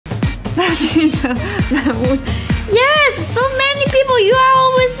Yes, so many people. You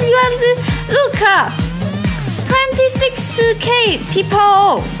are the look. 26K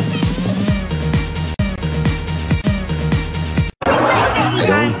people.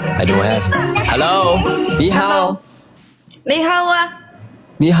 I don't have. Hello， 你好。你好啊。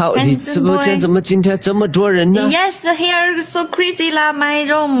你好，你直播间怎么今天这么多人呢 ？Yes, here so crazy 啦 ，my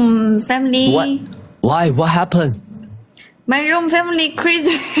room family. Why? What happened? My room family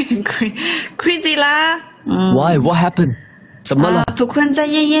crazy 啦。Why? What happened? 怎么了？ทุกคนใจ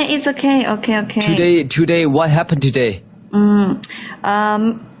เย็นๆ It's okay. Today, what happened today?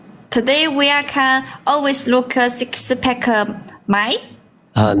 Today we can always look six pack 买。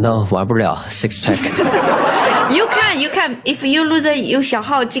No， 玩不了 six pack. You can. If you lose 有小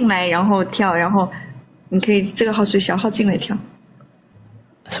号进来，然后跳，然后你可以这个号属于小号进来跳。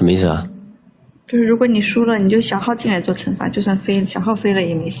什么意思啊？就是如果你输了，你就小号进来做惩罚，就算小号飞了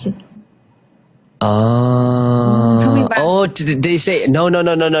也没事。Oh, they say no.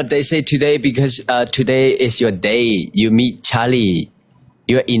 They say today because today is your day. You meet Charlie.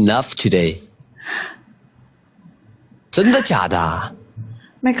 You're enough today. 真的假的？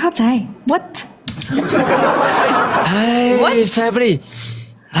ไม่เข้าใจ What? Hey, family.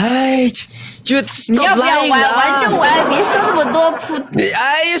 Hey, you stop lying 玩就玩，别说那么多铺。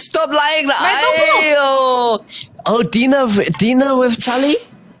哎 ，stop lying 了！哎呦，哦 ，dinner with Charlie。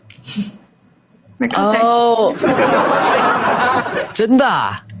哦，真的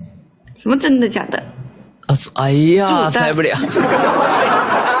啊？什么真的假的？哎呀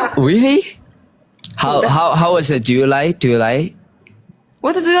 ，family。Really? How was it? Do you like?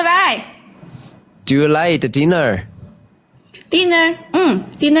 What do you like? Do you like the dinner? Dinner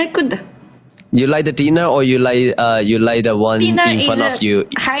good. You like the dinner or you like the one dinner in front of you?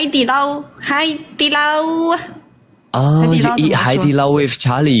 海底捞。Oh, you eat 海底捞 with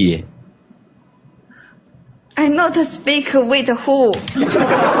Charlie. I not speak with who.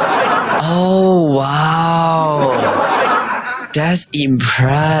 Oh wow, that's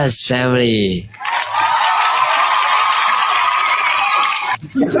impressed, family.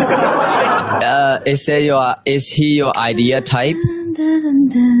 Is he your idea type?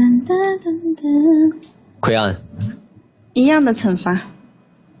 Kuian 一样的惩罚，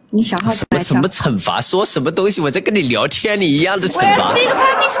你小号什么惩罚？说什么东西？我在跟你聊天，你一样的惩罚。Big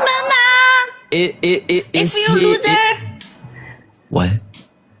punishment 啊 ！If you loser, what?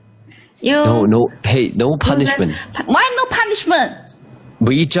 You no. Hey, no punishment. Why no punishment?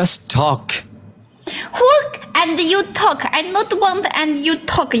 We just talk. Who and you talk? I not want and you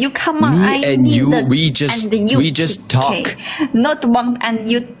talk. You come on. Me and you, we just talk. Not want and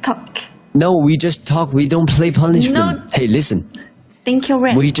you talk. No, we just talk. We don't play punishment. No. Hey, listen. Thank you,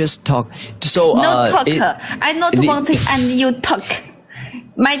 Ren. We just talk. So no talk. I not want and you talk.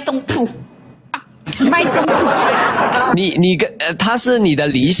 麦东铺。麦东铺。你跟他是你的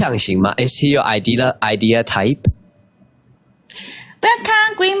理想型吗 ？Is he your idea type?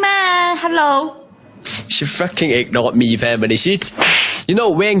 Welcome, Green Man. Hello. She fucking ignored me, family. You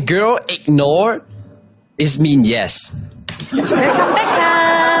know, when girl ignore, it mean yes. Welcome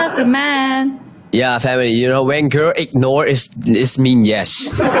back, Green Man. Yeah, family. You know, when girl ignore, it mean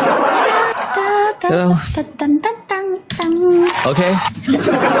yes. Okay.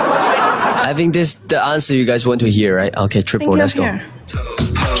 I think this the answer you guys want to hear, right? Okay, triple. Let's go.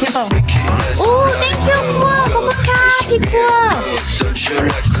 Triple. Oh, thank you,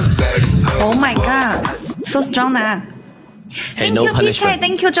 Oh my god, so strong now. Hey, no punishment.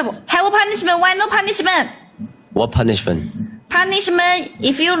 Thank you, triple. Have a punishment. Why no punishment? What punishment? Punishment.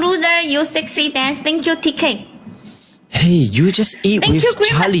 If you loser, you sexy dance. Thank you, TK. Hey, you just ate with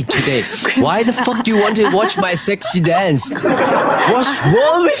Charlie today. Why the fuck do you want to watch my sexy dance? What's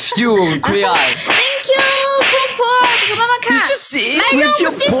wrong with you, Kuian? Thank you, You just ate with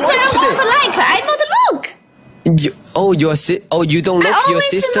your boy today. I not look. You don't look. Your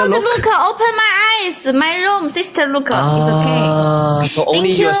sister look. Open my eyes. My room, sister look. It's okay. So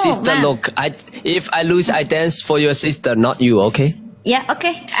only your sister look. If I lose, I dance for your sister, not you. Okay? Yeah.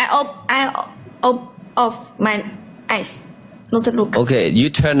 Okay. I off my eyes. Not look. Okay. You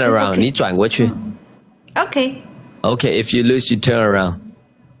turn around. 你转过去. Okay. Okay. If you lose, you turn around.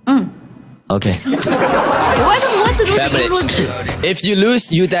 Okay. What Family. If you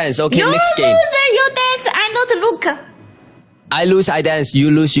lose, you dance. Okay. You next game. Loser, you dance. I not look. I lose, I dance. You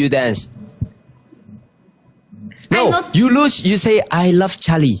lose, you dance. No, you lose, you say, I love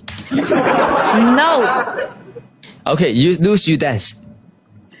Charlie. No. Okay, you lose, you dance.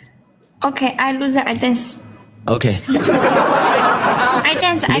 Okay, I lose, I dance. Okay. I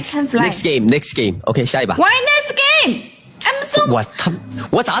dance, I can fly. Next game. Okay, 下一把. Why next game? I'm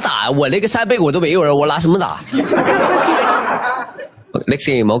我咋打？我那个3倍我都没有了，我拿什么打？Next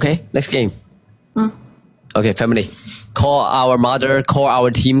game, okay? Next game. Okay, family. Call our mother, call our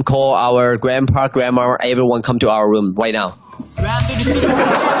team, call our grandpa, grandma, everyone come to our room right now.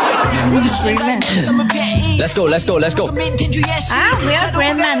 Let's go, let's go, let's go. Where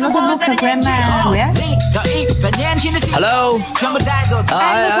grandma? Not look at grandma. Where? Hello.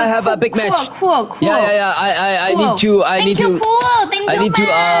 I have a big match. Cool. Yeah. I need to. I need to a big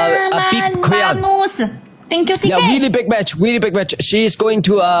Kuian. Thank you, TK. Yeah, really big match. She is going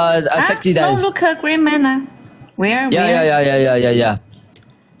to a sexy dance. No, look at grandma now. Where? Yeah.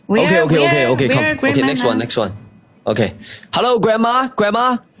 Where, Okay. Come. Where, Okay, next one. Okay. Hello, grandma. Hi,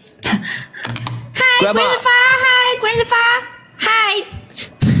 Grandma. grandpa. Hi.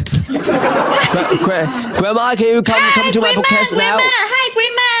 Grandma, can you come to my podcast now? Hi,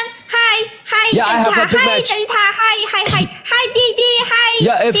 grandma. Hi. Yeah, I have a big match. Hi, Didi. Hi.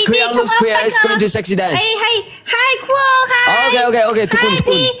 Yeah, if Kuian looks Kuian is going to sexy dance. Hi, cool. Hi. Okay. Hi,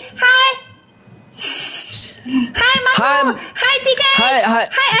 Hi. Hi, Mamu. Hi, TK. Hi.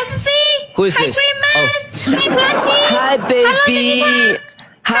 SC. Who is Hi, this? Grandma. Oh. Hi, Percy. Hi, baby.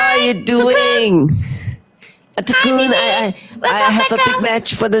 How are you doing? Takun, I have a big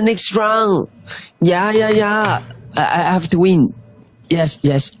match for the next round. Yeah. I have to win. Yes.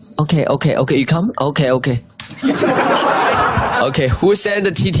 Okay. You come? Okay. Okay, who sent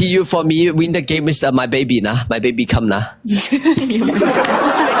the TTU for me? Win the game is my baby, nah. My baby come, nah.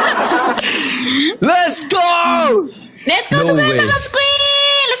 Let's go! Let's go No together way. on the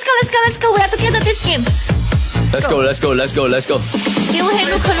screen. Let's go. We have to get this game. Let's go. You look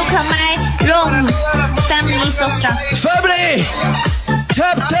at my room. Family is so strong. Family!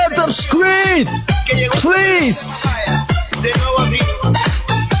 Tap the screen! Please!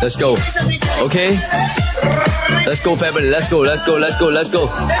 Let's go. Okay? Let's go, family. Let's go.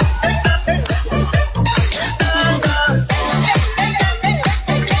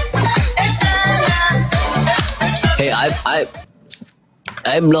 Hey,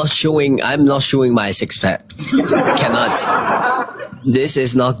 I'm not showing my six pack. Cannot. This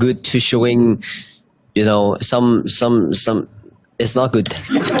is not good to showing, some it's not good.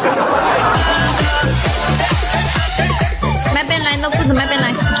 ไม่เป็นไร no 不没เป็นไร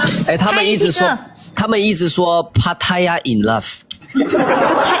哎，他们一直说 Pattaya in love.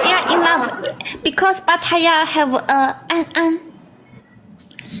 Pattaya in love because Pattaya have an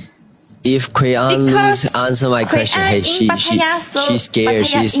If Kuian Because answer my question, hey, Kuian in Pattaya, so she's scared.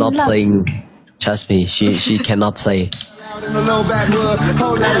 Pattaya She's in not love. playing. Trust me, she cannot play.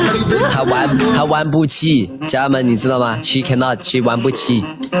 她玩不起，家人们你知道吗 ？She cannot， she 玩不起。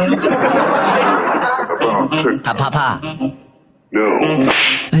她怕。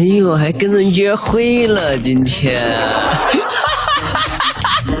哎呦，还跟人约会了，今天。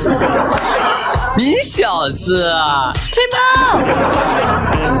你小子啊！吹爆！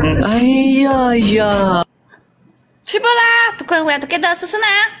哎呀！吹爆啦！ทุกคน we have to get the สู้ๆน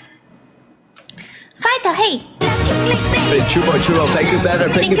ะ Fight hey Hey, Chubo, thank you better,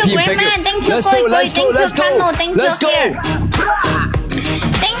 thank you, Pete, thank you. Thank you, Let's go.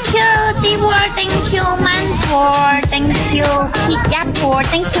 Thank you, G-Word, thank you, Man4, thank you, Pete4,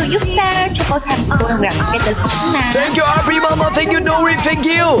 thank you, User, Triple Tap, we have to get the สู้ๆนะ Thank you, RP Mama, thank you, Nori, thank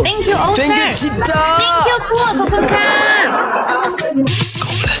you. Thank you, Oser. Thank you, Tita. Thank you, Cool, ขอบคุณค่ะ Let's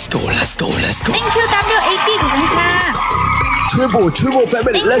go. Thank you, W80, ขอบคุณค่ะ Triple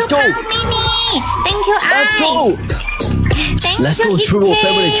family, Thank let's you, go. Mini. Thank you, Let's go. Thank Let's you, go, Hit Triple K.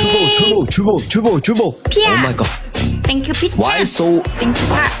 family, Triple. Pia. Oh my god. Thank you, Pete. Why so? Thank you,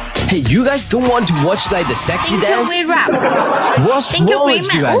 Pat. Hey, you guys don't want to watch like the sexy Thank dance? you, Rap. What's Thank you, wrong with you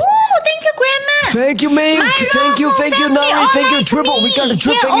Grandma. guys? Ooh, thank you, Grandma. Thank you, Mink. My Thank you, family, Nari. all Thank you, like Triple. me. We got a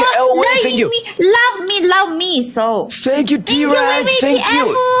triple. They're Thank you, all LOA. like Thank you. me. Love me, so. Thank you, D-Rag. Thank you.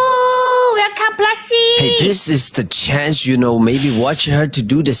 Welcome, Plassi. Hey, this is the chance, maybe watch her to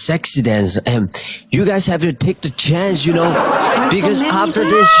do the sexy dance. And you guys have to take the chance, because so many after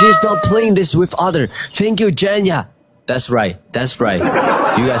this, she's not playing this with other. Thank you, Janya. That's right.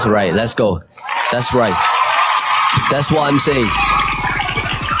 You guys are right. Let's go. That's right. That's what I'm saying.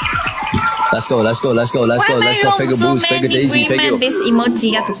 Let's go. Figure boost, figure daisy, figure. This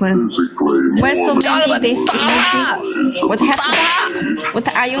emoji 啊，ทุกคน Why so many this emoji? What happened? What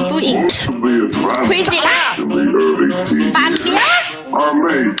are you doing? Crazy 啦！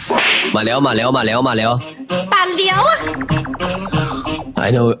板聊。马聊。板聊啊！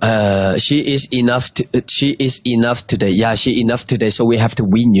 I know. She is enough today. Yeah, she enough today. So we have to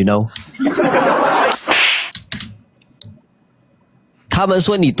win. 他们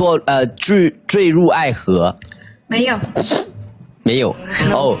说你坠入爱河。没有。没有。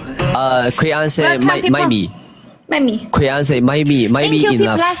哦，Kuian say might be. Kuian say might be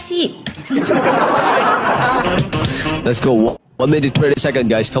enough. Let's go. 1 minute 30 seconds,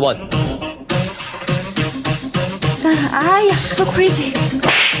 guys. Come on. So crazy.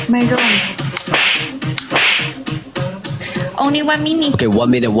 My God. Only 1 minute. Okay, 1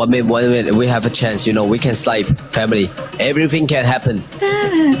 minute. We have a chance. You know, we can slide. Family. Everything can happen.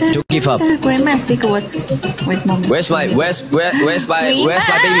 Don't give up. Grandma speak what? Wait, mom. Where's my baby? Here, Where's my baby? Where's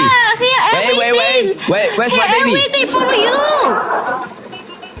my baby? Every day follow you.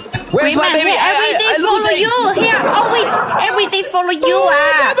 Where's my baby? Every day follow you. Here, always every day follow you.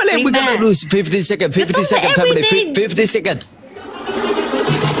 Family, we're gonna lose 50 seconds. 50 seconds, family. 50 seconds.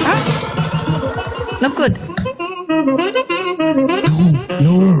 Not good.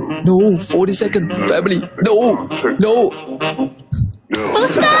 No. 40 seconds, family. No.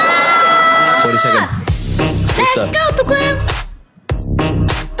 Booster. 40 seconds. Let's go, ทุกคน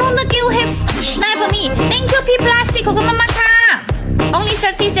Don't give him sniper me. Thank you, P Plastic. ขอบคุณมากๆค่ะ Only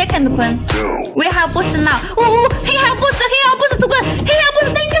 30 seconds ทุกคน We have booster now. He have booster. ทุกคน He have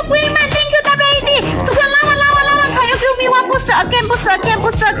booster. Thank you, Green Man. Thank you, WAD. ทุกคนลาวัน Can you give me one booster again? Booster again. Thank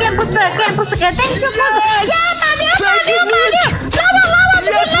you, booster. Yeah, มาเร็ว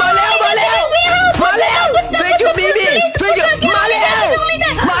Yes, มาแล้ว Thank you, baby. Thank you. มาแ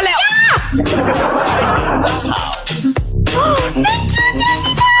ล้ว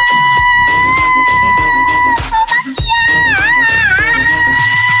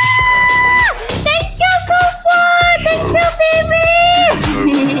Thank you, Thank you, baby.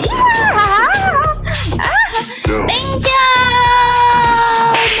 Thank you.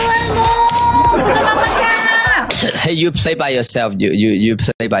 Hey, you play by yourself. You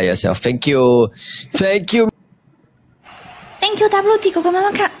play by yourself. Thank you. Thank you, WT. ขอบคุณมา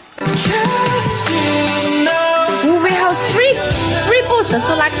กๆค่ะ We have three boosters.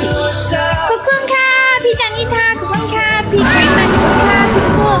 So lucky. ขอบคุณค่ะพี่จันนิธาขอบคุณค่ะพี่ไก่มัน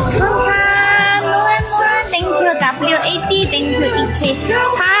ขอบคุณค่ะThank you WAD. Thank you ET.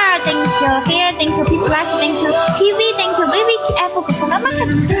 Thank you here. Thank you P Plus. Thank you TV. Thank you Baby F. ขอบคุณมากๆค่ะ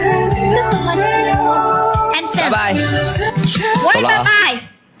Handsome. Bye. Why bye?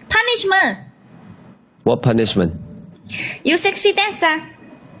 Punishment. What punishment? You sexy dancer.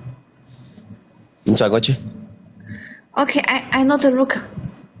 你转过去。 Okay, I know the look.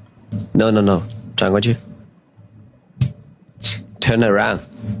 No. 转过去。Turn around.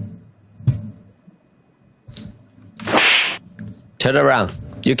 Turn around.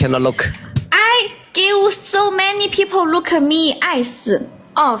 You cannot look. I give so many people look at me eyes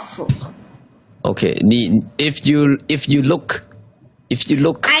off. Okay. If you look.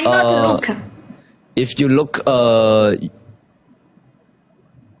 I not look. If you look,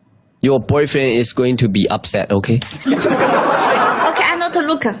 your boyfriend is going to be upset. Okay. Okay, I not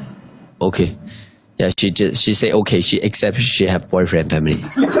look. Okay. Yeah, she say okay. She accepts she have boyfriend family.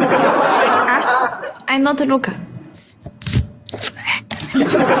 I not look.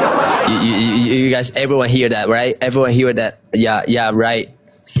 You guys, everyone hear that, right? Everyone hear that? Yeah, right.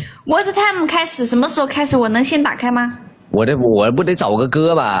 What time 开始？什么时候开始？我能先打开吗？我不得找个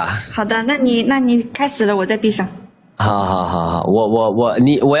歌吧？好的，那你开始了，我再闭上。好，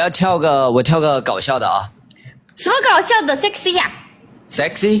我要跳个搞笑的啊。什么搞笑的 ？sexy 呀、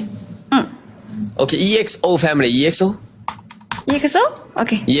？Sexy？ OK, EXO family, EXO? EXO?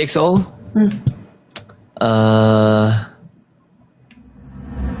 OK. EXO?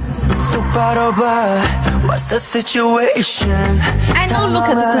 What's the situation? I know look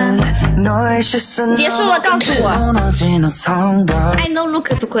ทุกคน结束了告诉我 I know look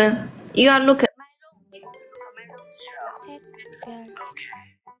ทุกคน You are look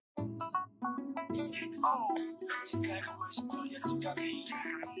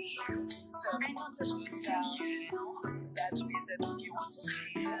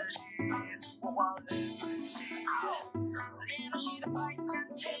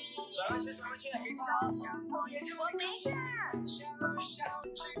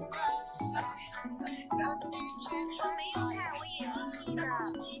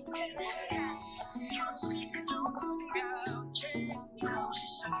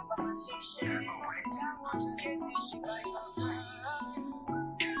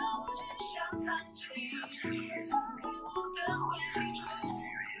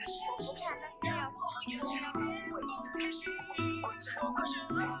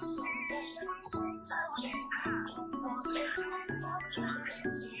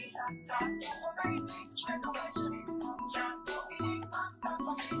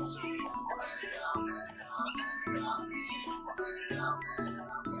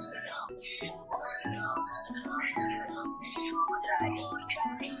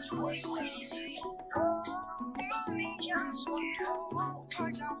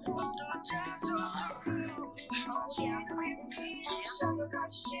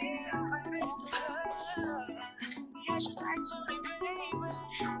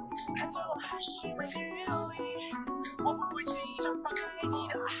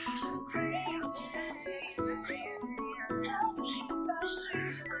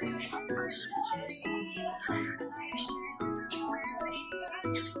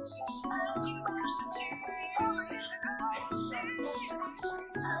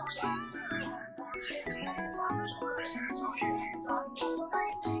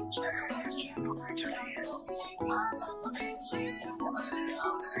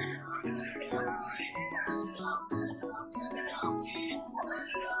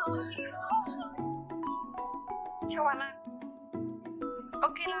跳完了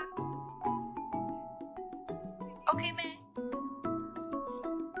 ，OK 啦 ，OK 没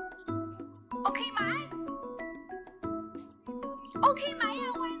 ？OK 买 ？OK 买呀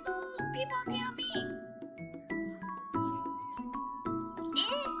？Why no people tell me？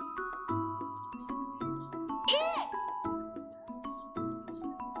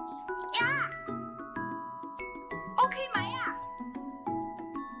 呀 ，OK 买呀？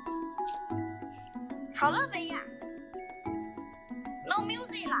好了没呀？ No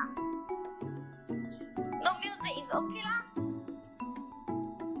music 啦 ，No music is OK 啦。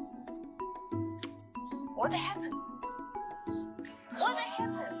What happened? What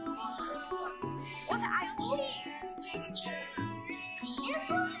happened? What are you doing?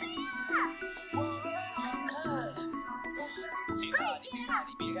 别说了呀！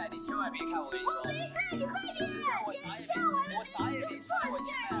你别看，你千万别看，我跟你说。我没看，你快点！我啥也没，我啥也没做，我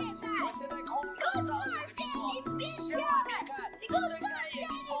现在空着到你，我跟你说，别千万别看，你给我坐下！你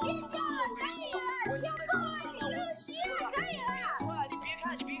别叫了，可以了，我现在空着到我洗了，可以了。错了，你别看，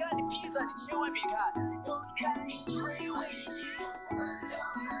你闭着，你千万别看。你跳可以，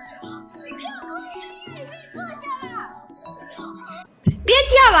你可以坐下了。别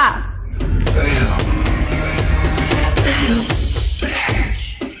跳了。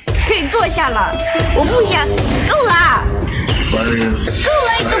可以坐下了，我不想，够了，够了，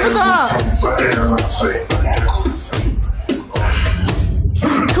你懂不懂？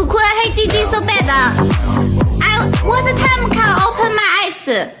图库黑鸡鸡 so bad。What time can open my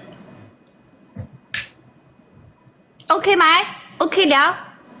eyes？ OK 买 ，OK 聊。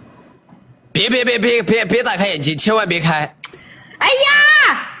别打开眼睛，千万别开。哎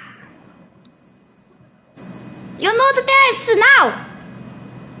呀 ！You not dance now。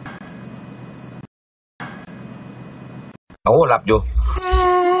 โอ้หลับอยู่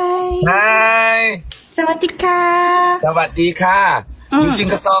Hi สวัสดีค่ะ สวัสดีค่ะ You sing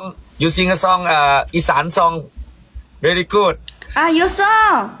a song อีสาน song very good your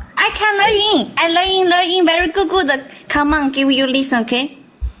song I can learn very good come on give you listen okay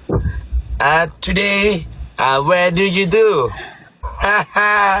today where do you do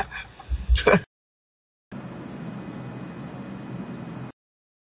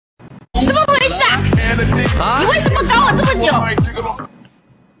怎么回事啊？你为什么搞我这么久？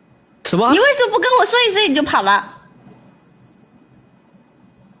什么？你为什么不跟我说一声你就跑了？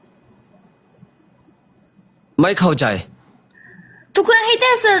ไม่เข้าใจทุกคนให้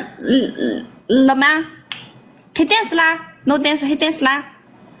dance 了吗？可以 dance 啦 ？No dance 可以 dance 啦？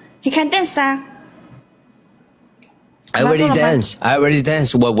可以看 dance 啊 I already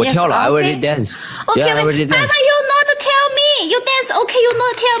dance 我跳了 I already dance Okay yeah I already dance but you not tell me you dance okay you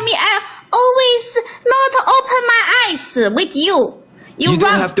not tell me I always not open my eyes with you You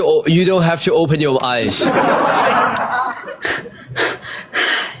don't have to open your eyes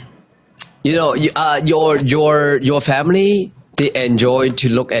You know your family they enjoy to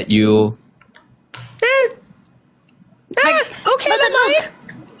look at you okay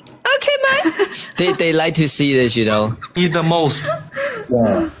Okay, man. They like to see this, you know. Need the most.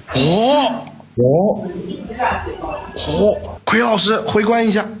 奎老师回关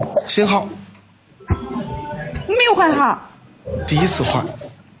一下信号。没有换号。第一次换。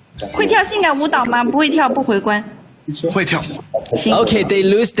会跳性感舞蹈吗？不会跳，不回关。会跳。Okay, they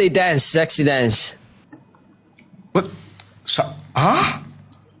lose, they dance, sexy dance. 我啥啊？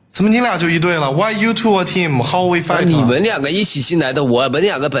怎么你俩就一队了 ？Why you two a team? How we fight? 你们两个一起进来的，我们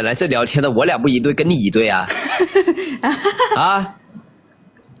两个本来在聊天的，我俩不一队，跟你一队啊！啊，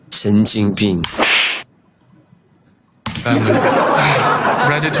神经病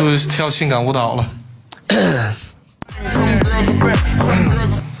 ！Ready to 跳性感舞蹈了。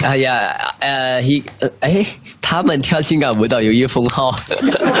哎呀，他们跳性感舞蹈有一封号。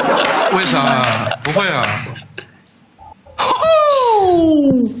为啥啊？不会啊。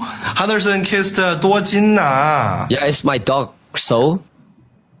Henderson kissed 多金呐。 Yeah, it's my dog. So.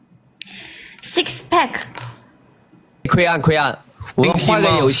 Six pack. 奎安，我们换个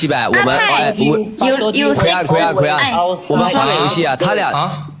游戏呗。我们you 奎安，我们换个游戏啊。他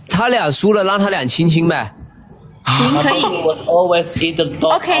俩输了，让他俩亲亲呗。行，可以。 Always eat the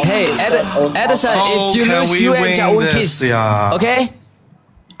dog. Okay. Hey, Edison, if you lose, you and Jia will kiss. Okay?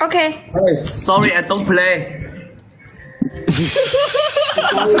 Okay. Sorry, I don't play.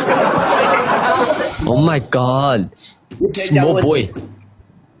 Oh my God, small boy.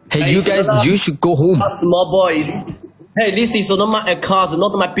 Hey, you guys, you should go home. Small boy. Hey, this is not my account,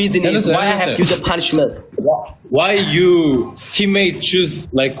 not my business. Why I have to the punishment? Why you teammate choose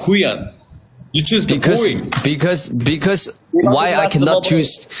like Kuian? You choose the boy. Because why I cannot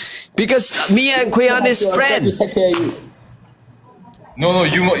choose? Because me and Kuian is friend. No,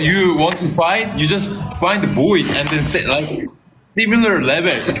 you want to fight? You just find the boys and then set like similar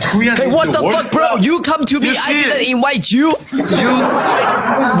level. Kuian Hey, is what the fuck, bro? You come to me. You I see didn't it. invite you.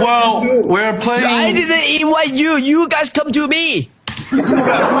 Well, we're playing. I didn't invite you. You guys come to me.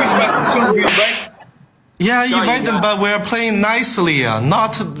 Yeah, invite them, but we're playing nicely,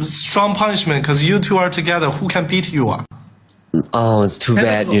 not strong punishment. Because you two are together, who can beat you? Oh, it's too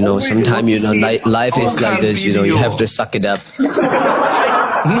bad. Sometimes life is like this. You have to suck it up.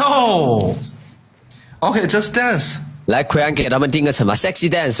 No. Okay, just dance. 来，奎安给他们定个惩罚 ，sexy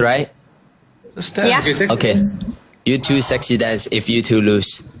dance, right? Just dance. Yeah. Okay. You two sexy dance if you two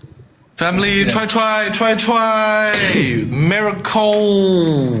lose. Family, try.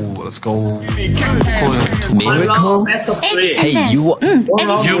 Miracle. Let's go. Miracle? Hey, you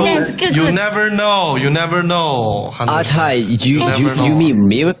never know. Atai, you mean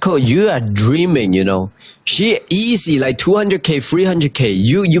miracle? You are dreaming, She easy like 200k, 300k.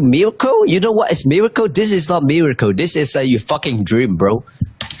 You miracle? You know what is miracle? This is not miracle. This is you fucking dream, bro.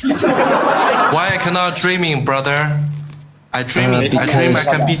 Why I cannot dreaming, brother? I dream I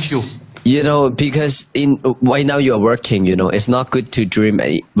can beat you. Because right now you are working, it's not good to dream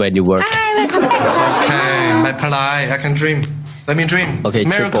when you work. It's okay. My polite. I can dream. Let me dream. Okay,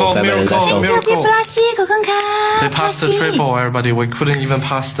 miracle, triple, family, let's go. miracle. They passed the triple, everybody. We couldn't even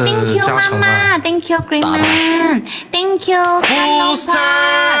pass the Thank you, 加成 Mama. Thank you, Green Man. Thank you, Booster.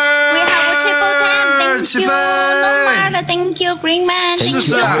 We have a triple 10. Thank you, Nomar. Thank you, Green Man. Thank you,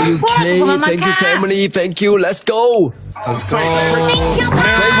 support. thank you, family. Thank you. Let's go. Let's go. Thank you,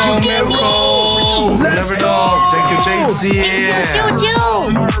 Miracle. Never know. Thank you, JZ. Thank you, Juju.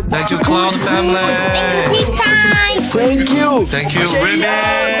 Thank you, Cloud family. Thank you. Thank you, Jay, Ribbon.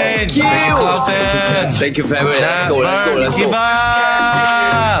 thank you. Thank you, Cloud fam. Thank you, family. Let's go. Give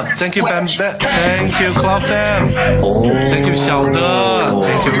up. Thank you, Bam. Thank you, Cloud fam. Thank you, 小的.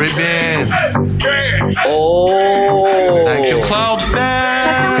 Thank you, Ribbon. Oh. Thank you, Cloud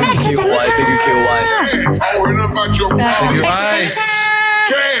fam. Thank you, KY. Thank you, KY. Thank you, Ice.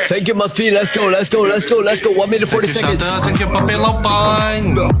 Thank you, Muffy. Let's go. 1 minute 40 seconds. Thank you, 宝贝老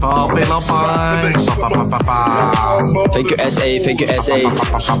板. Thank you, SA. Thank you, SA.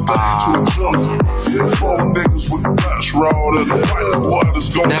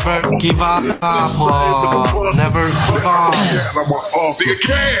 Never give up. Never give up.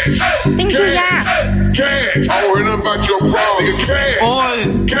 Thank you, yeah.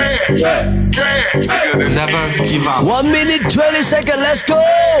 Never give up. 1 minute 20 seconds. Let's go.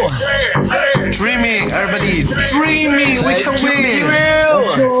 Dreaming, everybody. Dreaming, we can win.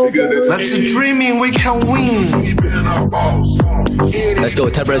 Let's dreaming, we can win. Let's go.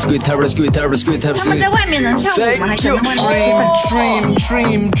 Tap squid. 他们在外面能跳舞吗？还是能不能气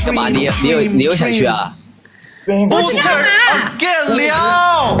氛？ 干嘛？你有想去啊？ Booster again 了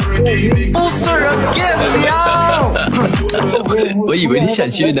Booster again 了我以为你想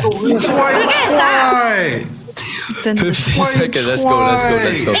去呢。 Try. 50 seconds. Let's go.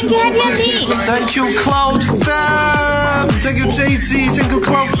 Thank you, Happy. Thank you, Cloud fam. Thank you, JZ. Thank you,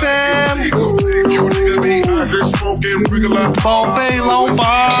 Cloud fam. 宝贝老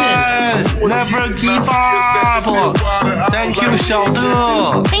板 Never give up. Thank you, 小的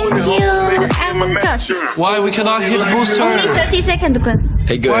Thank you, Angus. Why we cannot hit booster? Only 30 seconds,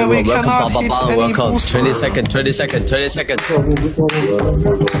 Thank you, everyone. Welcome. 20 seconds. Let's go.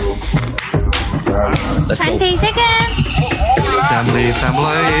 20 seconds. Family.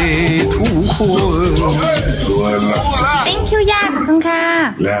 Thank you, 呀，ขอบคุณค่ะ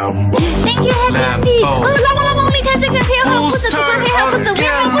Thank you, Happy. เรามอง离开这个配合不是这个配合不是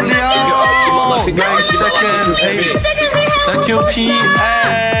Thank you, PA.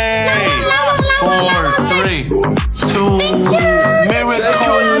 4, 3, 2,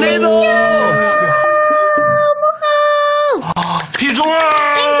 Miracle. 皮中。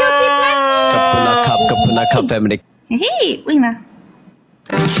 Thank you, people. Panda Club Family เฮ้ยวิ่งนะ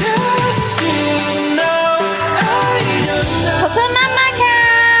ขอบคุณมากค่ะ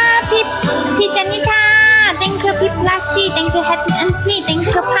พี่เจนนี่ค่ะ thank you พี่พลัสซี่ thank you happy auntie thank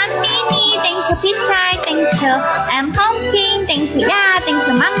you พันมินี thank you พี่ชาย thank you I'm pumping thank you ย่า thank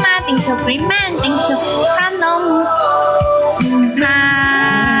you มาม่า thank you Freeman thank you ขนมพา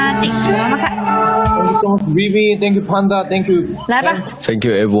จิกหัวมาค่ะ Thank you so much, Vivi. Thank you, Panda. Thank you. 来吧 Thank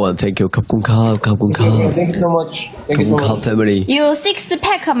you everyone Thank you ขอบคุณครับขอบคุณครับ Thank you so much. ข Thank อบ you คุณ so ครับ much. Family you six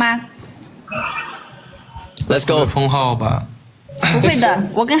pack 吗 Let's go 封号吧。不会的，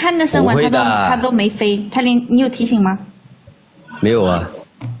我跟汉德森玩，他都没飞，你有提醒吗？没有啊。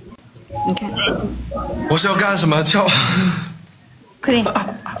你看，我是要干什么？叫快点！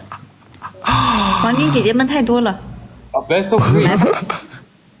黄金姐姐们太多了， Best of three. 来吧。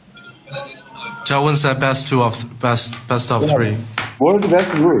叫问赛 best of three。 What is the best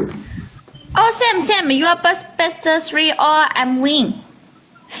three? Oh Sam, you are best three or I'm win.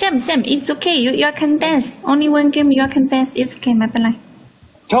 Sam, it's okay. You can dance. Only one game you can dance. It's okay. ไม่เป็นไร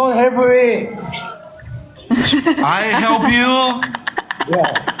Don't help me. I help you.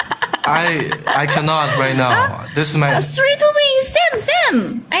 Yeah. I cannot right now. This is my. Three to win. Sam,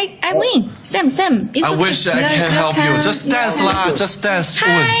 I win. Sam, it's I okay. wish I can help you. Just dance lah. Just dance. Hi.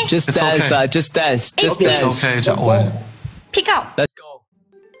 问 Just It's dance okay. 啦 Just dance Just It's dance okay. 叫问。 Pick out. Let's go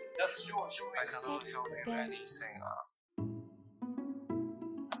I cannot help you anything 啊。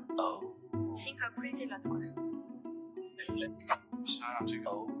星河 crazy 了，想让这个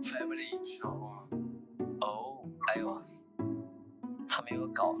Family 跳啊。哦哎呦他们有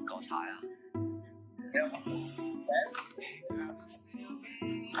搞啥呀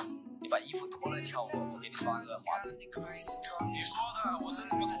你把衣服脱了跳舞我给你刷个花针你说的，我真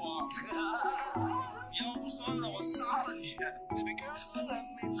他妈脱。你要不说了，我杀了你。开玩笑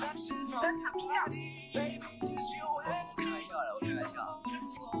了，我开玩笑。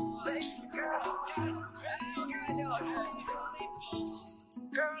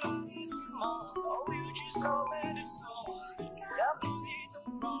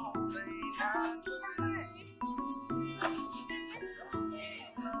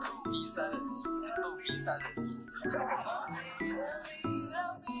第三人组，逗第三人组。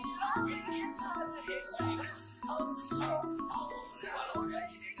我原来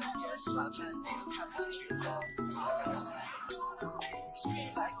今天跟别人吃完饭，谁都看不进去。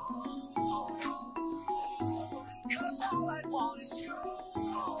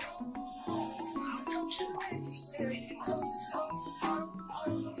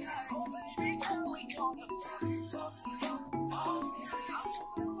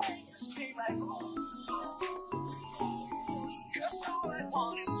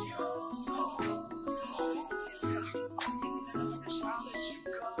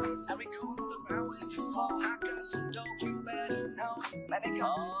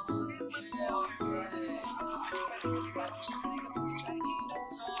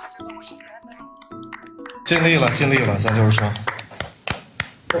尽力了，尽力了，咱就是说。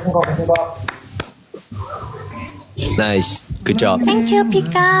 Nice Good job Thank you,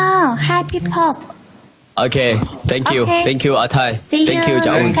 Pick out. Hi, people. Okay Thank you Okay. Thank you 阿泰 See Thank you you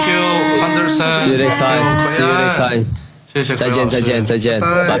贾 Thank 文 you Henderson See you next time See you next time 谢谢，再见再见再见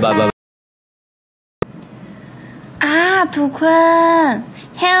拜拜拜拜啊，ทุกคน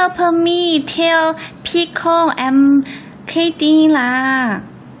help me tell Pico I'm kidding 啦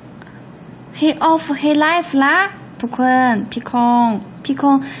he off his life 啦ทุกคน Pico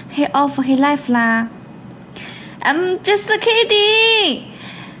he off his life 啦 I'm just kidding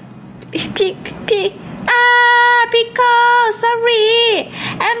Pico sorry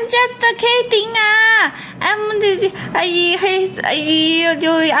I'm just kidding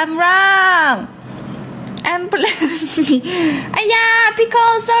I'm wrong I'm blaming. 哎呀 Pico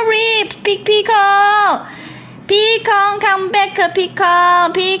sorry Pico come back Pico 哎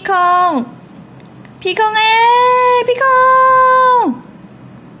Pico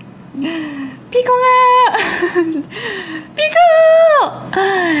啊 Pico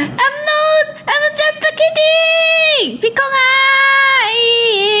I'm just kidding Pico 啊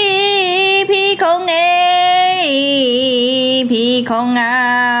Pico 啊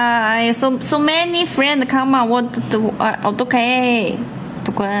so many friends come on what okay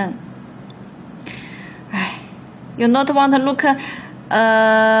ทุกคน you not want to look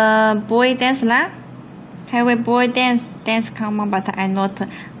boy dance 啦 have a boy dance come on but I not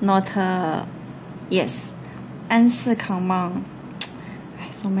yes 安室 come on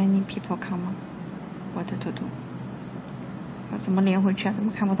so many people come on what to do 怎么连回去啊怎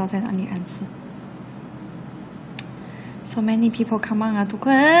么看不到在哪里安室 so many people come on 啊ทุก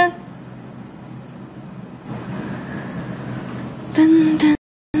คน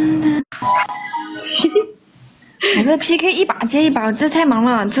这 PK 一把接一把，这太忙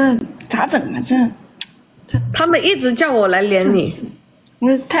了，这咋整啊？他们一直叫我来连你，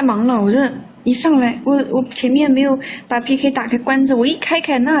我太忙了，我这一上来，我前面没有把 PK 打开关着，我一开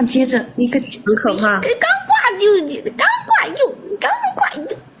那接着一个很可怕。刚挂又，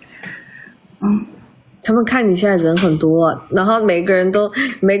他们看你现在人很多，然后每个人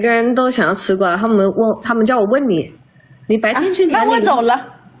都想要吃瓜，他们叫我问你，你白天去哪里？那我走了，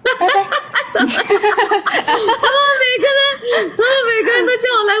拜拜。他们每个人都叫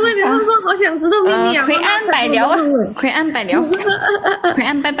我来问你，他们说好想知道秘密啊。奎安百聊啊，奎安百聊，奎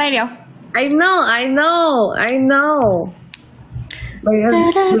安拜拜聊。I know。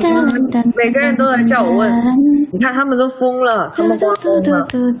每个人都来叫我问，你看他们都疯了，他们都疯了。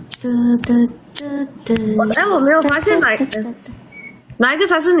哎，我没有发现哪一个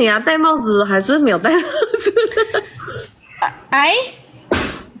才是你啊？戴帽子还是没有戴帽子？哎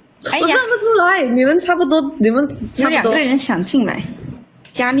我看不出来，你们差不多，有2个人想进来，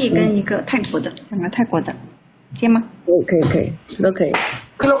佳丽跟一个泰国的，2个泰国的，接吗？可以，都可以。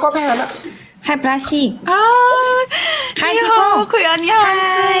คือเราก็แพ้แล้ว Hi Plastic 啊， Hi 你好，奎安，你好，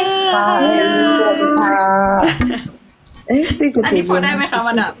 สวัสดีค่ะ 哎，是一个姐姐。อันนี้พอได้ไหมคะ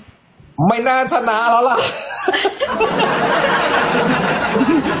มันอ่ะ ไม่น่าชนะแล้วล่ะ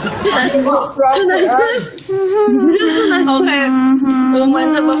OK，我们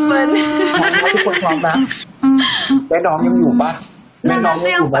怎么分？ ทุกคนพร้อมนะแม่น้องยังอยู่ปะแม่น้องยั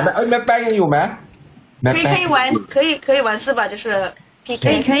งอยู่ไหมเอ้ยแม่แป้งยังอยู่ไหมแม่แป้ง 可以玩是吧？就是 PK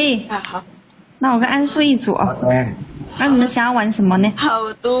可以啊，好，那我跟安素一组哦。 แป้ง 那你们想要玩什么呢？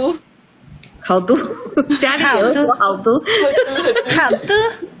好毒，家里有人说好毒，好的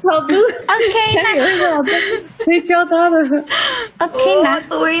OK 家里有人说好毒，可以教他的。 OK นะ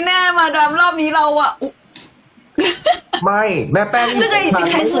ตุยแน่มาดามรอบนี้เราอ่ะ ไม่แม่แป้งอยู่ 这个已经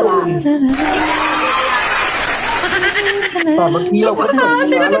开始了。 ตอนเมื่อกี้เราก็เกือบช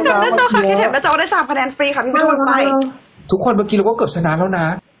นะแล้วนะ หน้าจอค่ะแค่แถบหน้าจอได้3คะแนนฟรีค่ะพี่ไม่ต้องไป ทุกคนเมื่อกี้เราก็เกือบชนะแล้วนะ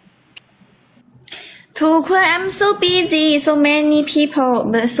ทุกคน I'm so busy so many people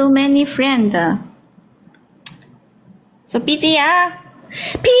but so many friends so busy อ่ะ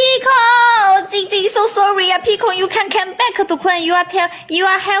Pico จริงๆ so sorry อ่ะ Pico you can come back ทุกคน you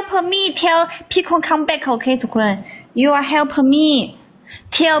are help me tell Pico come back okay ทุกคน you are help me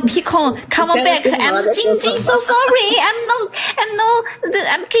tell Pico come back I'm จริงๆ so sorry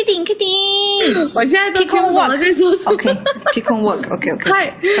I'm kidding 我现在都听不懂了在说什么。 OK Pico work OK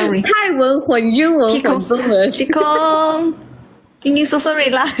sorry 泰文混英文混中文。Pico 晶晶 so sorry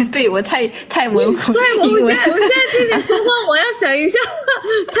啦，对我太文混对，我英文现在听你说话，我要想一下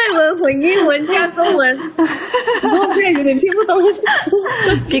泰文混英文加中文，然后现在有点听不懂了。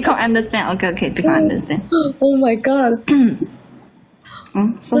Pico understand OK Pico understand Oh my god！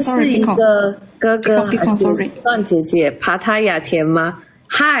 so 这是 sorry 一 Pico 个哥哥 Pico sorry 算姐姐爬塔雅甜吗？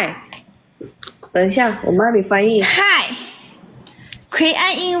嗨，等一下，我妈咪翻译。 Hi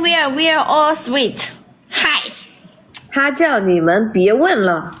Kuian in we're all sweet Hi 他叫你们别问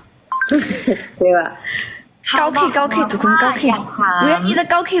了，对吧？高 K ทุกคน高 K we need a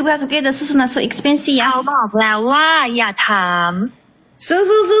高 K we are together สู้ๆนะ so expensive อ่ะ เขาบอกแล้วว่าอย่าถาม สู้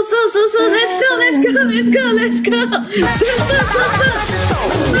let's go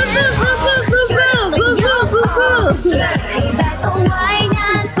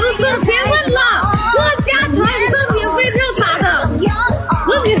别问了，我家传这免费跳塔的。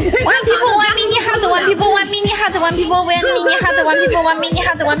One people one mini hut one people one mini hut one people one mini hut one people one mini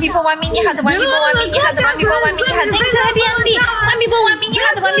hut one people one mini hut one people one mini hut one people one mini hut thank you happy ending one people one mini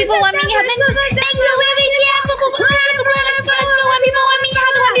hut one people one mini hut thank you very much ทุกคน let's go one people one mini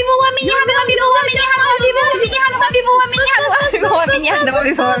hut one people one mini hut one people one mini hut one people one mini hut one people one mini hut one people one mini hut one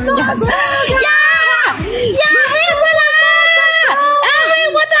people one mini hut 呀嘿回来嘿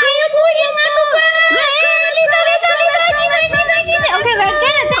what are you doing 啊ทุกคนOK we're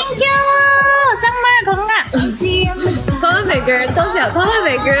good thank you 上麦空啊他们每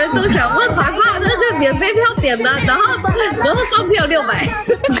个人都想问华华那个免费票点的，然后双票600，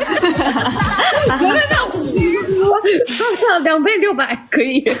双票2倍600可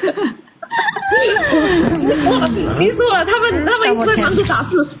以。急死我了！他们一直在忙着打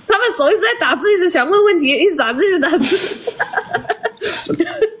字，他们手一直在打字，一直想问问题，一直打字。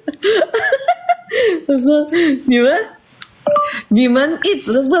我说你们一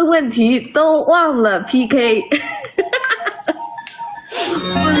直问问题，都忘了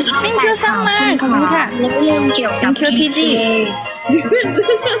PK。Thank you so much ขอบคุณค่ะ เรื่องเกี่ยวกับ Thank you TG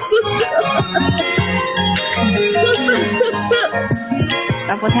大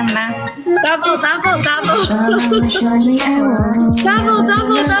波天吗 double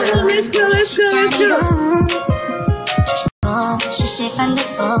let's go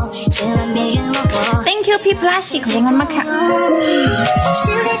Thank you P Plus ขอบคุณมากค่ะ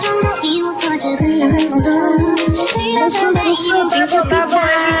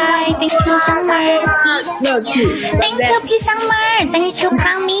Thank you Summer 乐趣 Thank you P Summer Thank you 康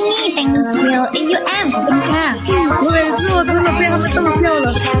咪咪 Thank you AUM ขอบคุณค่ะ我也是我真的被他们逗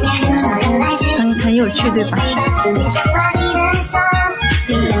笑了很有趣对吧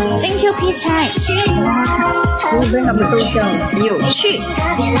Thank you P 菜我被他们逗笑了有趣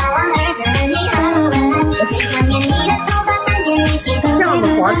像我们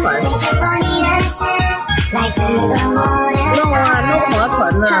划船弄啊弄划船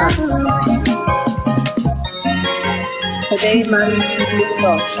呢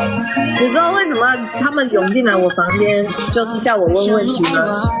你知道为什么他们涌进来我房间就是叫我问问题吗？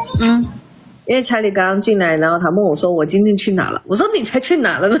因为查理刚刚进来，然后他问我说：“我今天去哪了？”我说：“你才去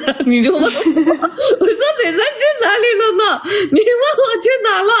哪了呢？”你就问我，我说：“你才去哪里了呢？你问我去哪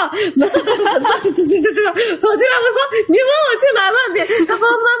了？”这跑进来，我说：“你问我去哪了？”他说：“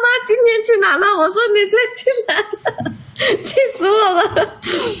妈妈今天去哪了？”我说：“你才去哪了？”气死我了！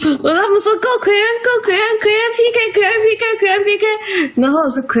我他们说 Go Kuian PK， 然后我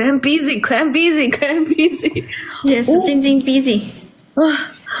说 Kuian busy Yes 晶晶 busy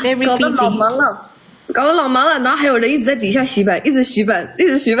搞得老忙了，然后还有人一直在底下洗版，一直洗版。Oh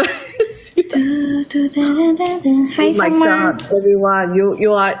my god, everyone,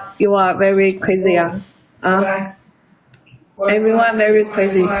 you are very crazy 啊！Everyone very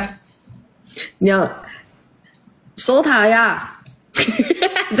crazy。你要守塔呀！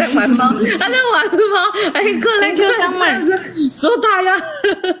在玩猫，他在玩猫，哎，过来 Thank you Summer 守塔呀！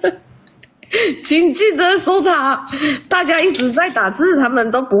请记得守塔，大家一直在打字，他们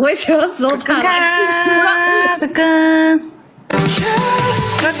都不会想要守塔，气死了！这个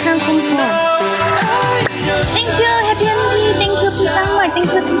要看公布。Thank you Happy Andy Thank you P Summer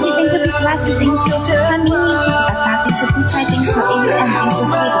Thank you P Thank you P Plus Thank you 他明明是打打 Thank you P 菜 Thank you AUM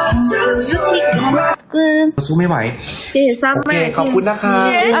Thank you Yuki สู้ไม่ไหว 谢谢三妹， ขอบคุณนะคะ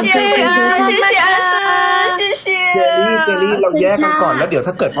谢谢阿生谢谢 เจลลี่เราแยกกันก่อนแล้วเดี๋ยว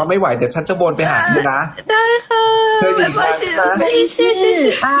ถ้าเกิดว่าไม่ไหวเดี๋ยวฉันจะวนไปหาคุณนะ ได้ค่ะ เธออยู่อีกครั้งนะ 谢谢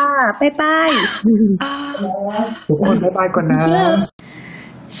啊，拜拜。 ทุกคนบ๊ายบายก่อนนะ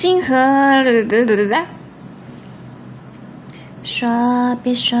星河说别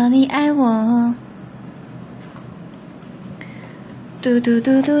说你爱我嘟嘟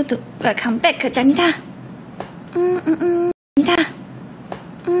嘟嘟嘟 Welcome back 贾妮塔妮塔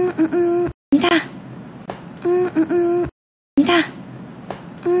妮塔妮塔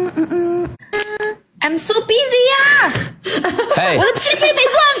I'm so busy 呀！我的 PK 没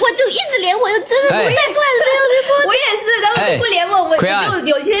过，我就一直连我，真的不带过来的，我也是，然后就不连我就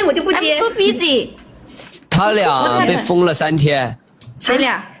有一天我就不接。I'm so busy。他俩被封了3天。谁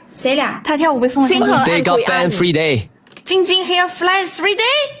俩？他跳舞被封了3天。They got banned 3 day。晶晶 hair fly 3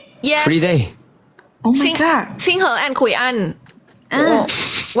 day。Yes. 3 day。Oh my god. Singhe and Kuian.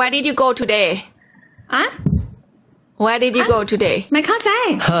 Where did you go today? Where did you go today? ไม่เข้าใจ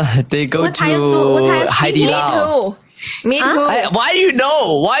They go to 海底捞 Me too. Why you know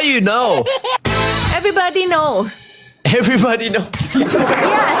Everybody know. Everybody know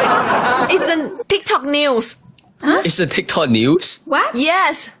Yes. It's the TikTok news. It's a TikTok news What?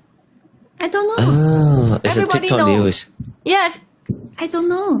 Yes. I don't know It's a Everybody TikTok know. news Yes. I don't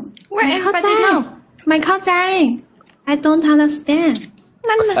know Where ไม่เข้าใจ everybody know. ไม่เข้าใจ I don't understand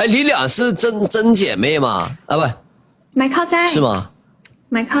你俩是真姐妹吗？不ไม่เข้าใจ是吗？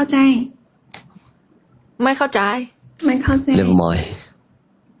ไม่เข้าใจ ไม่เข้าใจ ไม่เข้าใจ Never mind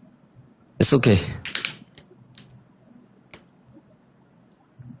It's okay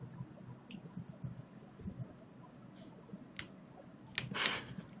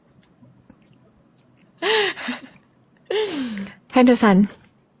Henderson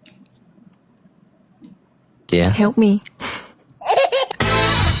Yeah Help me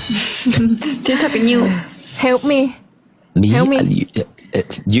ที่เธอเป็นยู Help me Me? Help me.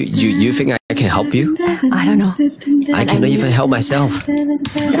 You think I can help you? I don't know. I cannot even help myself.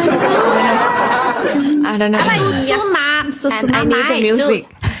 I don't know. And I need the music.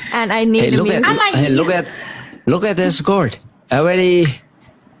 And I need the music. Look at the score. I already,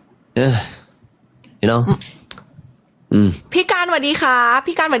 you know. พี่การสวัสดีครับ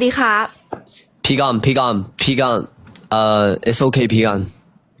พี่การสวัสดีครับ Pigan. It's okay, Pigan.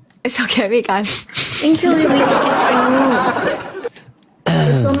 It's okay พี่การ Thank you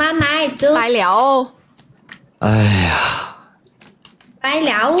苏妈妈就 ไปแล้ว 哎呀，ไปแ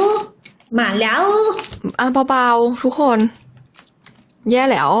ล้วมาแล้ว เบาๆทุกคน แย่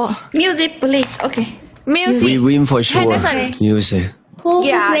แล้ว Music please okay music We win for sure. Henderson. Music.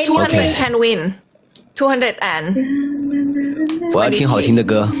 Yeah, 200 Okay. can win. 200 and. 我要听好听的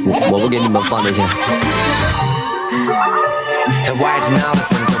歌，我不给你们放那些。他歪着脑袋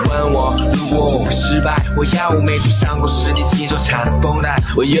正在问我，如果我会失败，我要我没去上过实地亲手缠的绷带。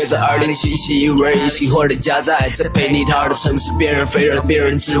我约在2077，因为星火的加载，在陪你逃的城市，别人飞了别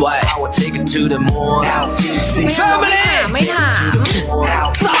人之外。我 take it to the moon。ไม่ถาม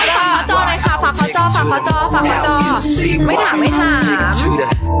จอเลยค่ะฝากเขาจอไม่ถาม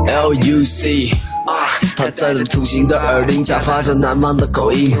LUC， 他在着图形的耳钉下发着南方的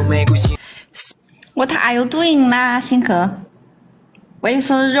口音。What are you doing 啦，星河 ？Why you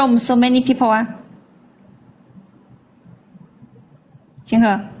so roam so many people 啊？星河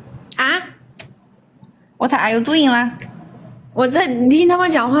啊 ？What are you doing 啦？我在听他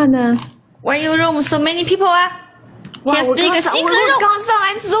们讲话呢。Why you roam so many people 啊？哇，我刚上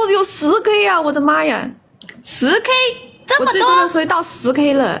来之后有10K 啊！我的妈呀，10K 这么多，我最多的时候到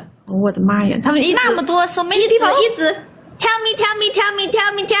10K 了，我的妈呀！他们一直那么多，so many people 一直 tell me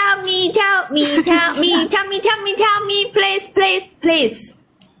please，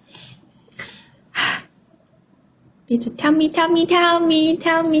 一直 tell me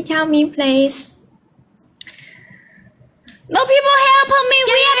please。No people help me,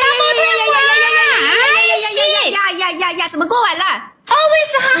 we are double team 呀，怎么过完了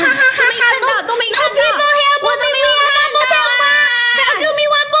 ？Always 哈哈哈哈哈都没看到 No people help me, we are double team give me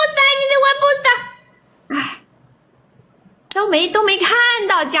one booster, I need one booster。唉，都没看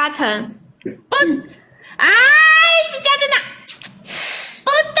到嘉诚。不，哎，是嘉诚的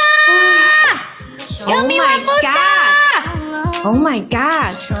booster。Give me one booster。Oh my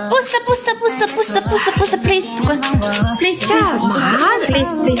god! Booster, please， ทุกคน please 干嘛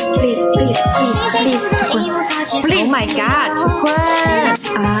please ทุกคน Oh my god ทุกคน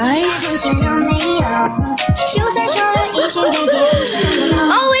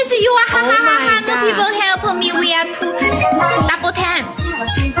Always you are 哈哈哈哈 No people help me we are two double time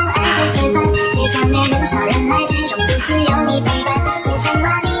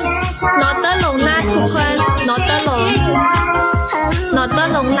นอตเตอร์ลงนะทุกคนนอตเตอร์ล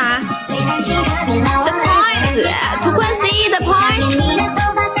งนะ The points ทุกคน see the points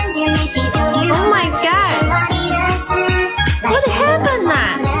Oh my god What happened 啊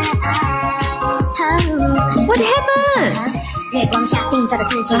What happened月光下映照着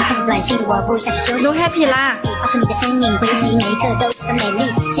自己看短信，我不想去休息。 No happy 啦！发出你的身影，回击每一刻都是个美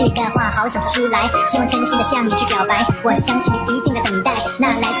丽。这个话好想说出来，希望真心的向你去表白。我相信你一定在等待，那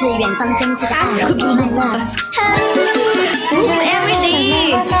来自远方真挚的爱。Every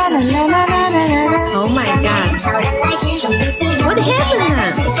day Oh my god What happened 啊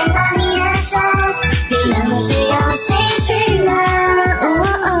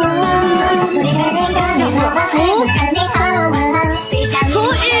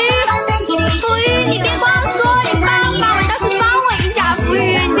浮云，你别光说，你帮我，你倒是帮我一下，浮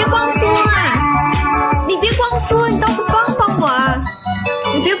云，你别光说啊，你别光说，你倒是帮我啊，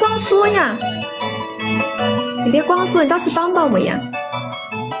你别光说呀，你别光说，你倒是帮我呀。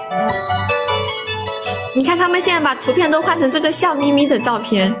你看他们现在把图片都换成这个笑眯眯的照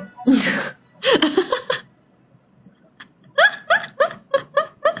片。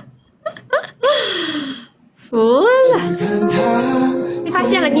服了，你发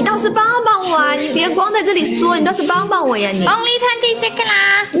现了，你倒是帮我啊！你别光在这里说，你倒是帮我呀！你 Only 20 seconds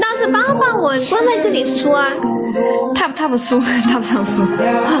啦，你倒是帮我，你光在这里说啊！Top 输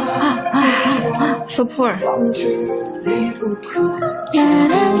 ，So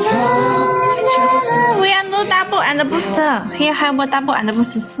poor。We are no double and booster. Here have a double and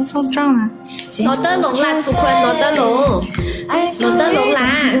booster. So strong 啊！罗德龙啦，图坤，罗德龙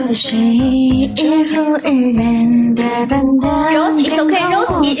啦。Rose is okay.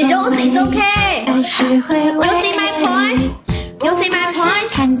 Rose is okay. You see my point? You see my point?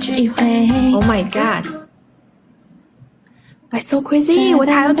 Oh my god. Why so crazy? 我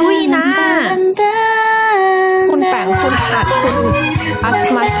ถ่ายตัวอีนะคุณแปงคุณอัดคุณอัส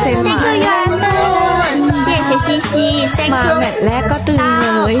มาเซมา谢谢西西 Thank มา you แมตช์แรกก็ตึงเล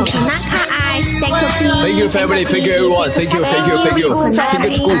ย ขอบคุณนะคะ Ice Thank you P Thank you family, thank you everyone, thank you. Keep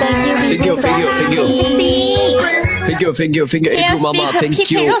it cool. Thank you. Thank you, April Mama,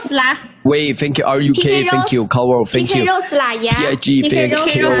 thank you. Wait, thank you, RUK, thank you, Cover, thank PK you. Rose 啦呀 PIG, thank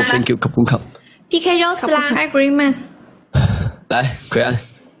you, thank you, ขอบคุณครับ PK Rose 啦 Agreement. 来，Kuian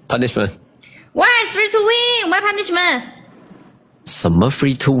punishment。 Why is free to win? Why punishment? 什么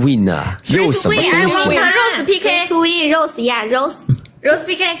free to win 啊？又什么东西 Rose PK. Free to win Rose 呀 Rose Rose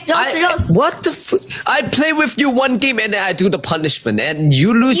PK Rose What the fuck? I play with you one game and then I do the punishment and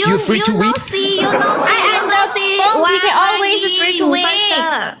you lose. You're free to win. You know I am Rose. PK always free to win.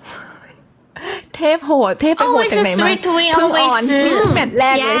 เทพโหดเทพไปโหดจากไหนมา Always free to win. เพิ่งออน Always แมตช์แร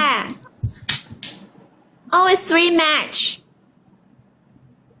กเลย Always 3 match.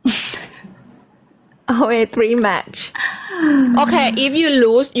 Always 3 match. Okay, if you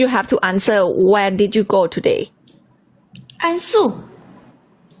lose, you have to answer. Where did you go today? Answer.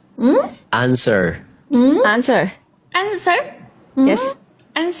 Answer. Answer. Answer. Yes.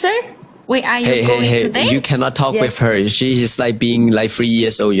 Answer. Where are you Hey, going hey, today? hey! You cannot talk Yes. with her. She is like being like 3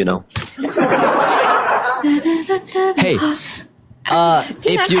 years old, you know. Hey,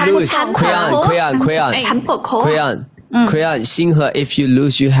 if you lose, Kuian, sing her. If you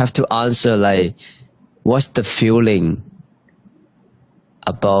lose, you have to answer like, what's the feeling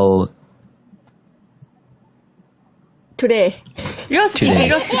about Today. Rose PK. Today.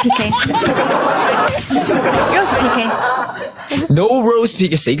 Rose PK. Rose PK. No Rose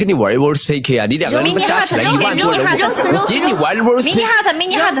PK？ 谁跟你玩 Rose PK 啊？你两个人加起来1万多人，我给你玩 Rose Mini PK， heart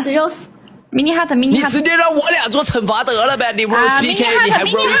Mini heart Rose Mini heart Mini 你 heart 直接让我俩做惩罚得了呗？你 Rose Mini PK， 你还 heart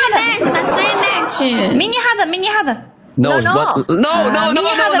Mini Rose？ heart Three match Mini heart Mini heart No, No, what? No, no, no, no,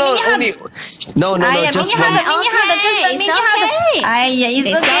 Mini heart, no, Mini heart. only. No, no, 哎 no, 呀 just Mini heart one. Mini heart just Mini heart 哎呀 It's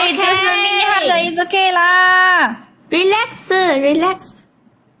okay just Mini heart It's okay 啦 Relax Relax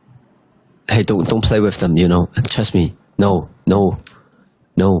Hey, don't play with them. You know, trust me. No, no,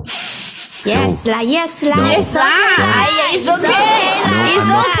 no. Yes 啦 Yes 啦 No. Yes 啦哎呀 It's okay It's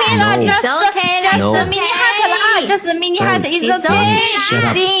okay 啦 Just No. Mini heart 啦 Just Mini heart It's No, shut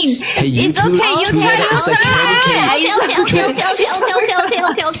up. okay Hey, you It's two, okay You two try that is like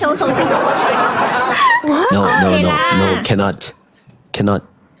 20K. No, no, no, no, cannot.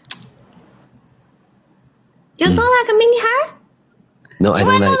 You don't like a mini heart? No, I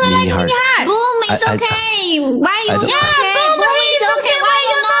don't like mini heart. Boom, it's I- okay. Why you I don't- not okay? Boom, it's okay. Why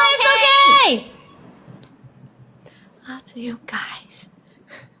you not it's okay? Up to you guys.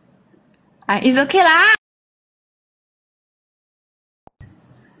 It's okay 啦。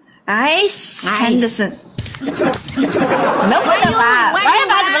Henderson。能不能吧？玩一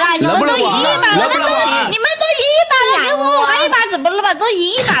把怎么了？你们都赢一把了，你们都赢一把了，跟我玩一把怎么了吧？都赢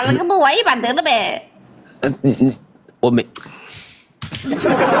一把了，跟我玩一把得了呗。我没。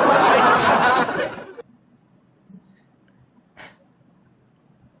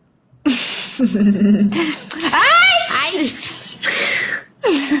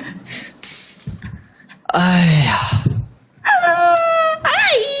哎呀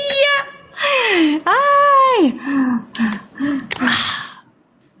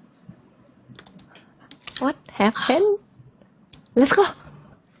！What happened? Let's go.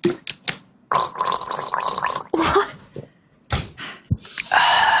 What?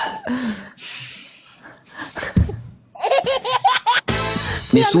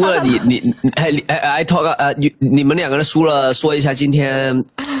 你输了，I talk 你们两个人输了，说一下今天。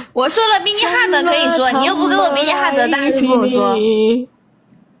我说了 mini heart 可以说，你又不给我 mini heart，当然请我说。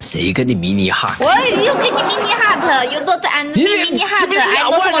谁跟你 mini heart？ 我又给你 mini heart，又都在按 mini heart，是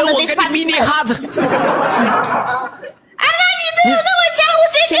2万人，我跟你 mini heart。啊，那你队友那么强，我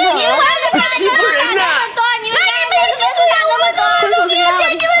谁跟你玩的？我欺负人呢！那你们欺负打那么多，那么强，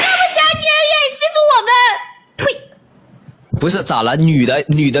你们那么强，你还愿意欺负我们？呸！不是咋了？女的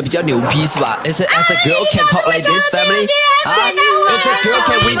比较牛逼是吧？As a girl can talk like this, family? As a girl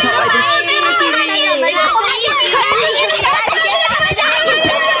can we talk like this?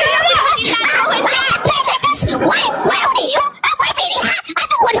 Why only you? I want mini heart. I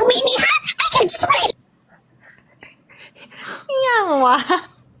don't want a mini heart. I can just play. ยังวะ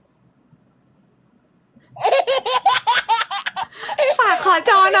ฝากขอ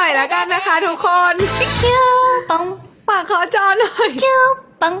จอหน่อยแล้วกันนะคะทุกคนฝากขอจอหน่อยข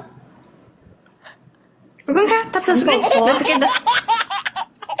อบคุณค่ะตัดตัวสปอร์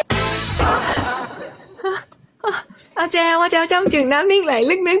ตแจวว่าแจวจ้ำจึงน้ำนิ่งไหล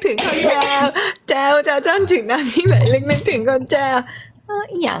ลึกนึกถึงคนแจวแจวจ้ำจึงน้ำนิ่งไหลลึกนึกถึงคนแจว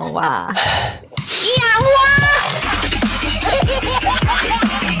อย่างวะ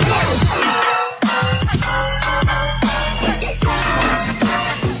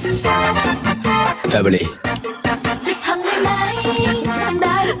Family.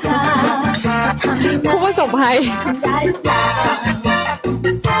 ผู้ประสบภัย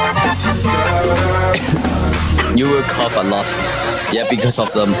You will cough a lot. Yeah, because of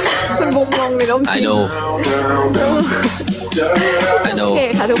them. มันบงมองในลมจริ I ง know. I โอ know. เค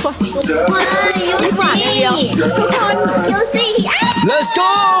ค่ะทุกคนยิ้มหวานอย่างเดียวทุกคน Let's go.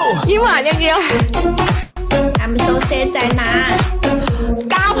 ยิ้มหวานอย่างเดียว I'm so sad 在哪？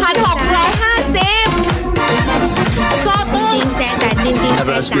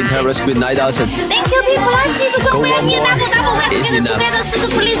 Terror Squid 9000 Thank you people ทุกคน we are here double together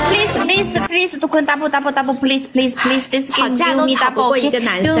please ทุกคน double please this game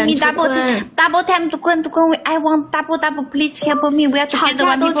do me double double time ทุกคน I want double please help me we are together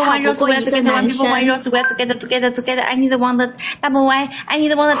one people one rose we are together one people one rose we are together I need one the double I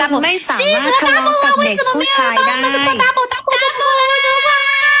need one the double ไม่สามารถทะเลาะกับเด็กผู้ชายได้ double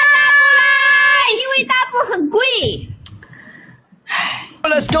因为 double 很贵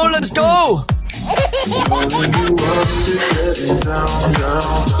Let's go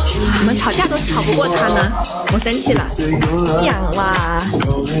我们吵架都吵不过他呢，我生气了。อย่างว่า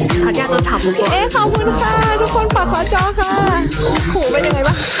吵架都吵不过。ขอบคุณค่ะทุกคนฝากขอจอค่ะหูเป็นยังไง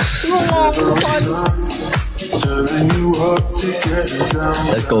บ้างงงทุกคน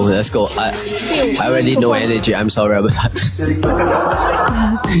Let's go I already know energy I'm sorry about that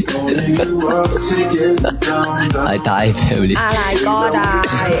I die family อะไรก็ได้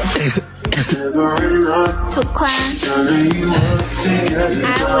ทุกคน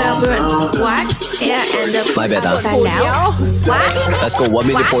I will bring what here and the My bad แล้ว what Let's go 1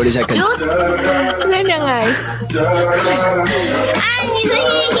 minute 40 seconds เล่นยังไง你的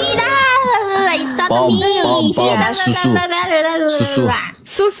意义的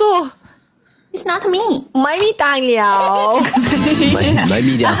สู้ It's not me ไม่มีตังค์แล้วไม่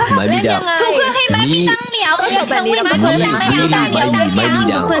มีเดียวทุกคนให้ไม่มีตังค์แล้วแบบนี้เราก็ไม่มีตังค์แล้ว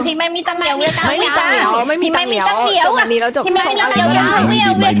ทุกคนที่ไม่มีตังค์แล้วไม่มีตังค์แล้ววันนี้เราจบที่ไม่มีตังค์แล้วเวีย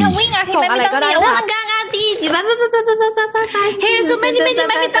วิ่งอ่ะที่ไม่มีตังค์แล้ว我很尴尬第一集เฮ้ยสุดไม่มีตังค์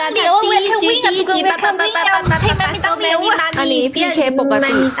แล้วเวียวิ่งอ่ะทุกคนเวียวิ่งอ่ะที่ไม่มีตังค์แล้วอันนี้พี่เคปกติไ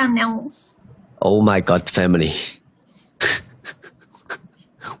ม่มีตังค์แล้ว Oh my god family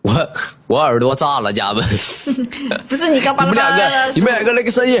我耳朵炸了家们不是你刚把你们两个那个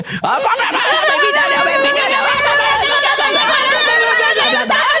声音啊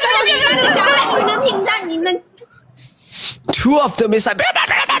你能听到你能 Two of them is like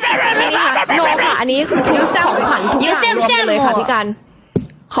โนค่ะอันนี้คือของขวัญทุกอย่างรวมกันเลยค่ะพี่กัน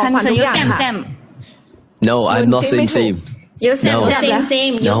ของขวัญทุกอย่างค่ะ No I'm not same You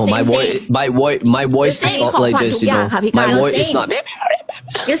same. No, my voice is not like this, you know. My voice is not.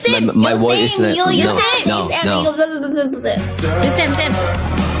 You same. My voice is not. No. You same.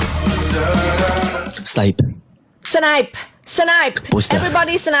 Snipe.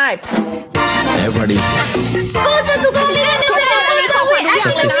 Everybody snipe. Everybody.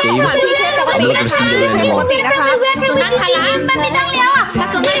 Just this game. I'm not gonna see you anymore. สุนัขทาราไม่มีตังค์แล้วอ่ะ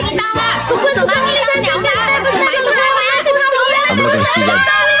สุนัขมีตังค์ละทุกคนสุนัขมีตังค์แล้วนะI'm not gonna see them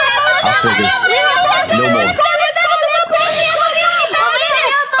after this. No more.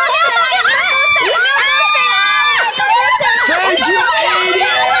 Thank you,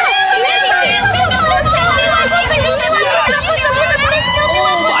 idiot!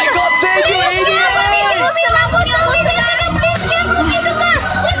 Oh my god, thank you, idiot!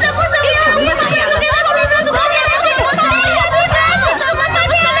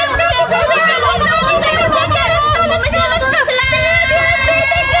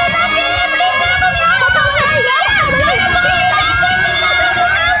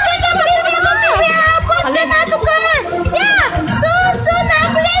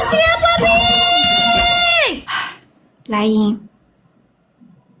 Lying.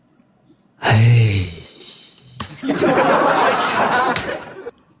 Hey.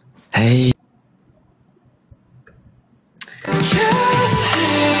 Hey.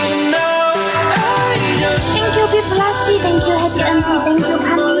 Thank you, Piplassi. Thank you, Happy Auntie. Thank you,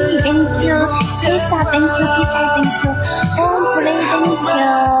 Kami. Thank you, Lisa. Thank you, Pichai. Thank you, Play.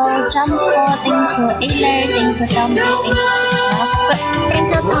 Thank you, Jumbo. Thank you, Ailer. Thank you, Jumbo. Thank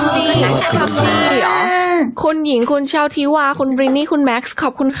you, Tommy. คุณหญิงคุณเชลทิวาคุณบรินนี่คุณแม็กซ์ขอ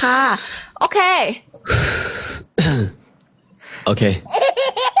บคุณค่ะโอเคโอเค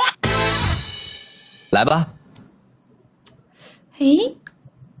来吧嘿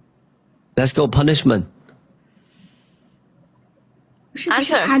Let's go punishment 是不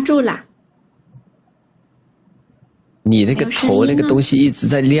是卡住了你那个头那个东西一直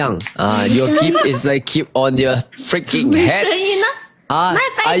在亮啊 Your gift is like keep on your freaking head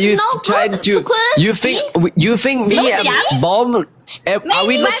Are you trying to? You think we bomb? Are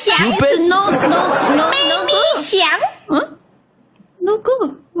we not stupid? No. ไม่มีเสียง No go.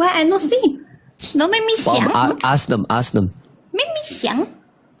 Why I not see? No ไม่มีเสียง Ask them. ไม่มีเสียง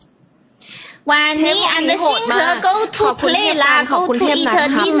วันนี้อันเดอร์ซิงเคอร์ go to play ล่ะ go to eat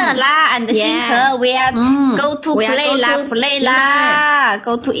dinner ล่ะอันเดอร์ซิงเคอร์ we are go to play ล่ะ play ล่ะ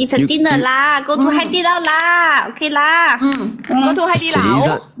go to eat dinner ล่ะ go to 海底捞ล่ะโอเคล่ะgo to 海底捞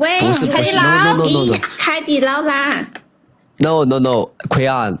喂海底捞海底捞ล่ะ No No No， 奎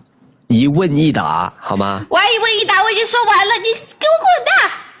安，一问一答好吗？我一问一答，我已经说完了，你给我滚蛋！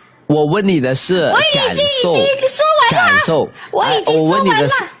我问你的是感受，感受。我已经说完了。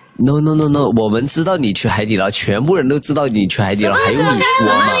No No No No， 我们知道你去海底捞，全部人都知道你去海底捞，还有你说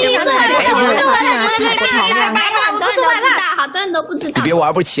吗？好多人都不知道。你别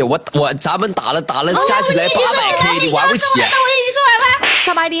玩不起，咱们打了加起来800K， 你玩不起。那我已经说完了。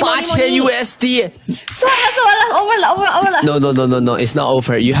8000 USD。说完了 ，over 了。No，it's not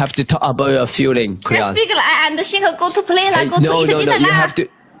over. You have to talk about your feeling. Let's speak 了 and 星河 go to play 了 ，go to eat dinner 啦。 You have to.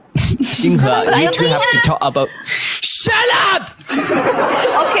 星河 ，you two have to talk about. Shut up.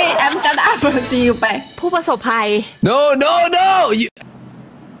 Okay, I'm shut up. See you bye. ผู้ประสบภัย No. You.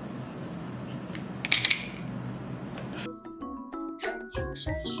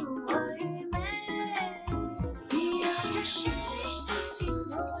 你要的谁，请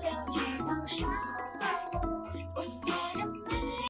不了解到伤。